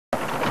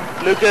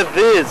Look at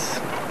this,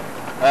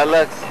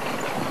 Alex.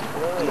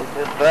 Look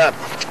at that.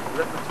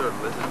 Leopard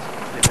turtle, is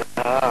it?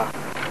 Ah.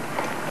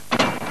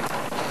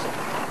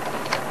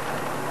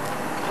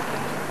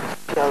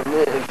 Tell me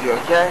if you're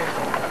okay.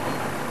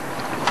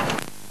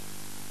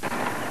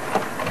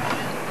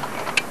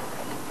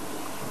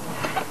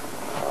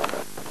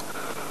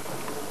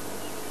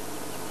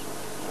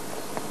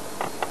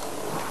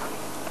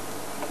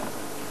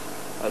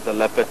 The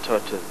leopard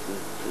tortoise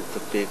is a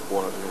big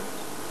one.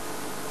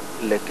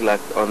 Like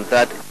on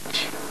that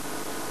age,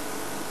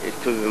 it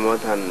could be more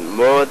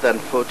than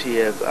 40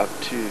 years up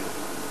to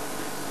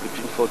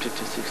between 40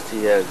 to 60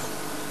 years.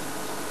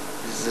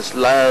 This is a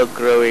slow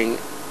growing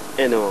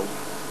animal.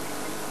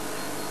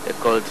 They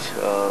call it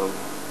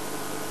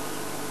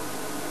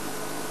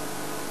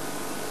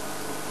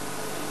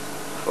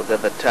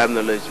forget the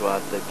terminology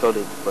what they call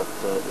it, but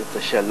it's a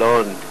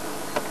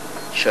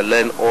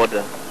Shalane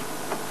order.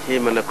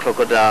 Him and a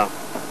crocodile,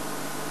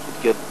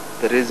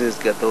 the reason is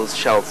get those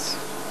shells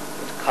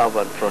that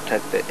cover and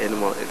protect the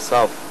animal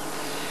itself.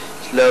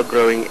 Slow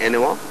growing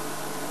animal,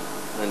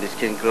 and it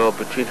can grow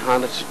between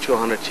 100 to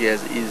 200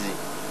 years easy.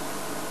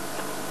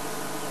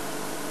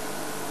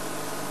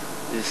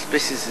 This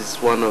species is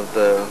one of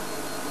the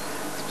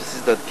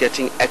species that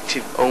getting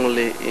active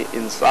only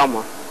in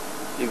summer.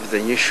 If it's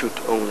a new shoot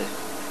only,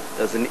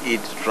 doesn't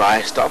eat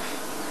dry stuff.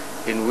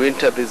 In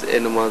winter, these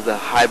animals they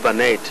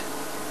hibernate.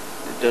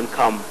 They don't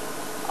come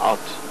out.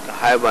 They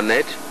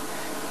hibernate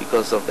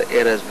because of the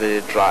area is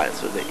very dry.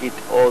 So they eat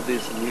all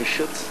these new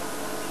shoots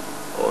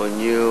or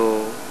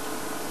new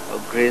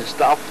green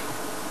stuff,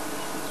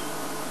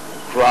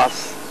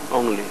 grass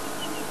only,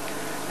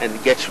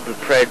 and get to be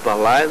preyed by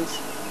lions,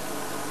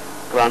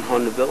 ground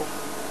hornbill,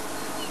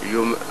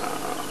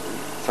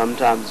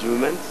 sometimes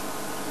human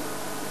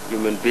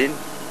being,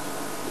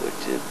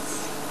 which is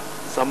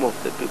some of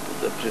the people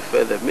that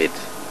prefer the meat.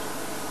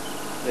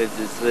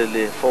 It's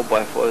really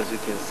 4x4, as you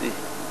can see.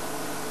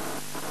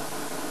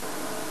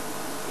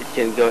 It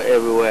can go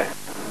everywhere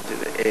into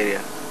the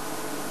area.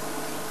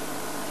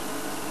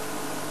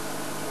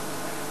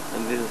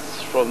 And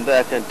this, from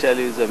there I can tell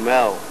you is a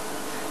male.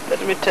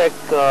 Let me take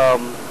a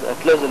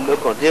closer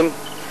look on him,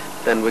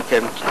 then we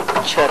can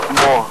chat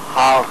more.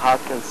 How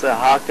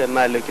can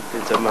I look at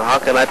this? How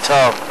can I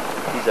tell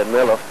he's a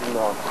male or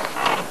female?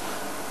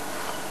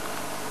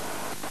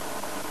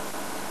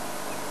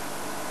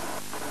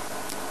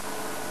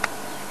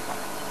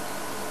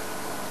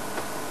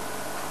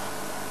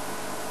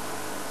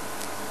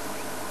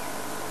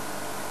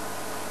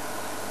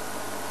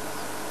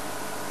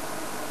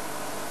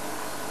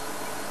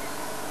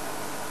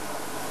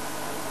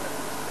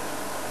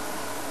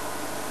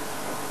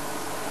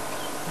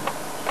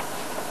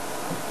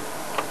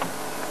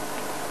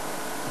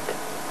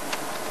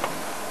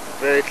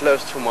 Very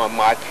close to my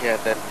mic here,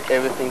 that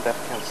everything that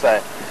I can say,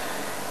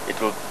 it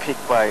will pick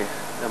by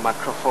the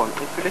microphone.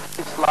 If you look at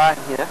this line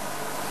here,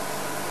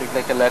 it's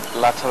like a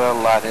lateral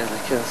line, as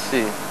you can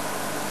see.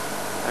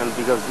 And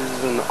because this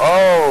is an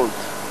old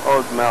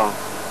male,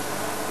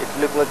 it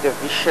looks like a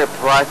V shape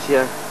right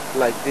here,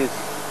 like this.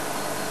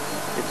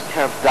 It's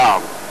curved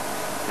down,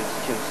 as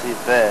you can see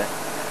there,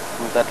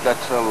 with that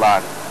lateral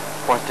line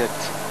pointed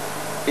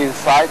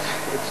inside.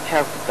 It's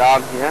curved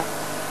down here.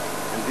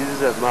 And this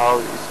is a male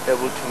is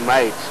able to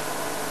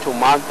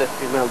mount the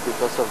female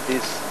because of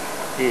this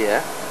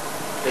here.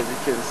 As you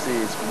can see,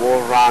 it's more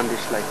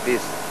roundish like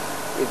this.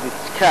 If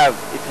it's curved,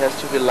 it has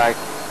to be like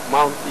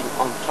mounting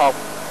on top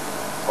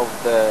of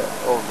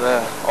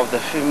the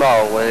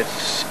female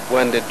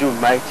when they do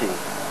mating.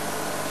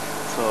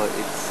 So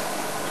it's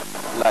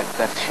like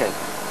that shape.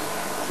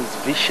 This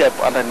V shape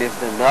underneath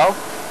the male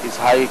is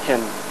how you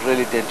can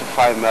really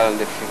identify male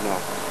and the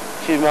female.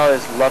 Female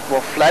is a lot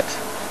more flat,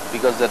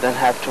 because they don't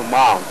have to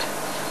mount.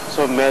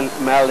 So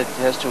male it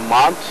has to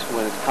mount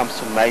when it comes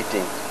to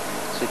mating.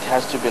 So it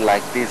has to be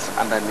like this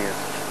underneath,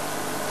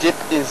 deep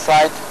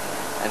inside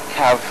and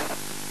curve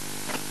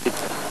it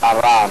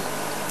around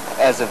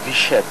as a V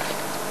shape.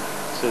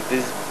 So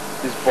this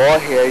boy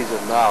here is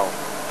a male,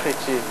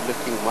 pretty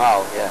looking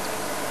male here,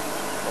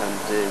 and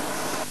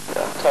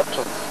it's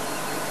tortoise.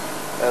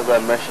 As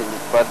I mentioned,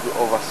 it might be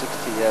over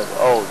 60 years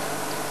old,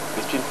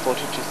 between 40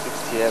 to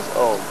 60 years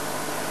old.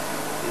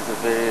 Is a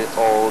very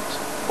old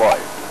boy.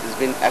 He's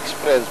been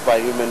expressed by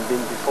human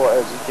being before,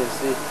 as you can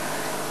see.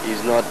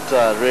 He's not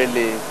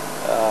really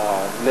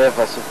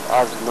nervous of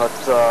us not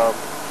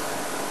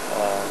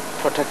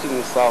protecting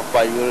himself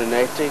by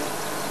urinating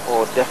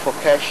or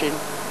defecation.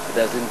 He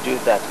doesn't do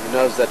that. He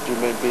knows that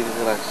human beings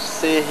are going to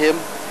see him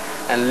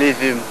and leave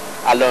him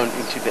alone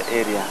into the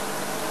area.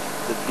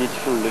 It's a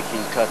beautiful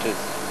looking tortoise.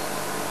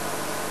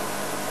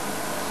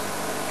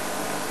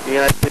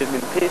 You're going to leave him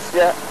in peace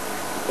here.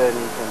 Then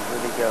you can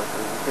really go. As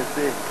you can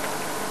see,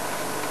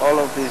 all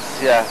of this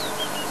here,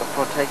 the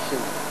protection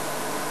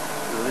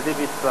is a little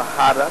bit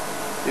harder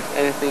if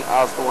anything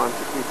else wants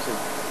to eat him.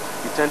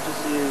 You tend to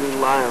see in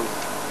lions,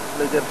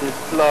 look at this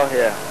claw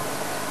here.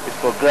 It's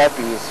for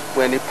grabbing. It's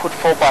when you put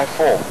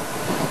 4x4,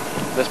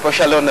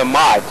 especially on the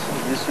mud,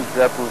 you used to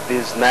grab with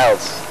these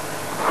nails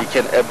he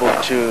can able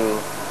to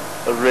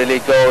really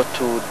go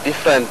to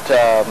different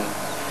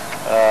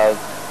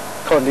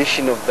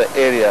condition of the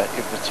area.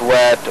 If it's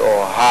wet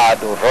or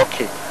hard or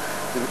rocky,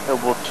 he'll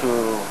be able to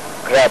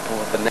grab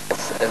with the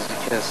nets, as you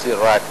can see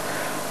right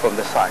from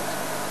the side.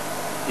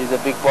 He's a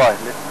big boy.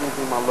 Let's leave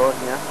him alone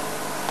here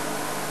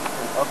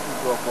and off you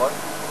go,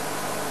 boy.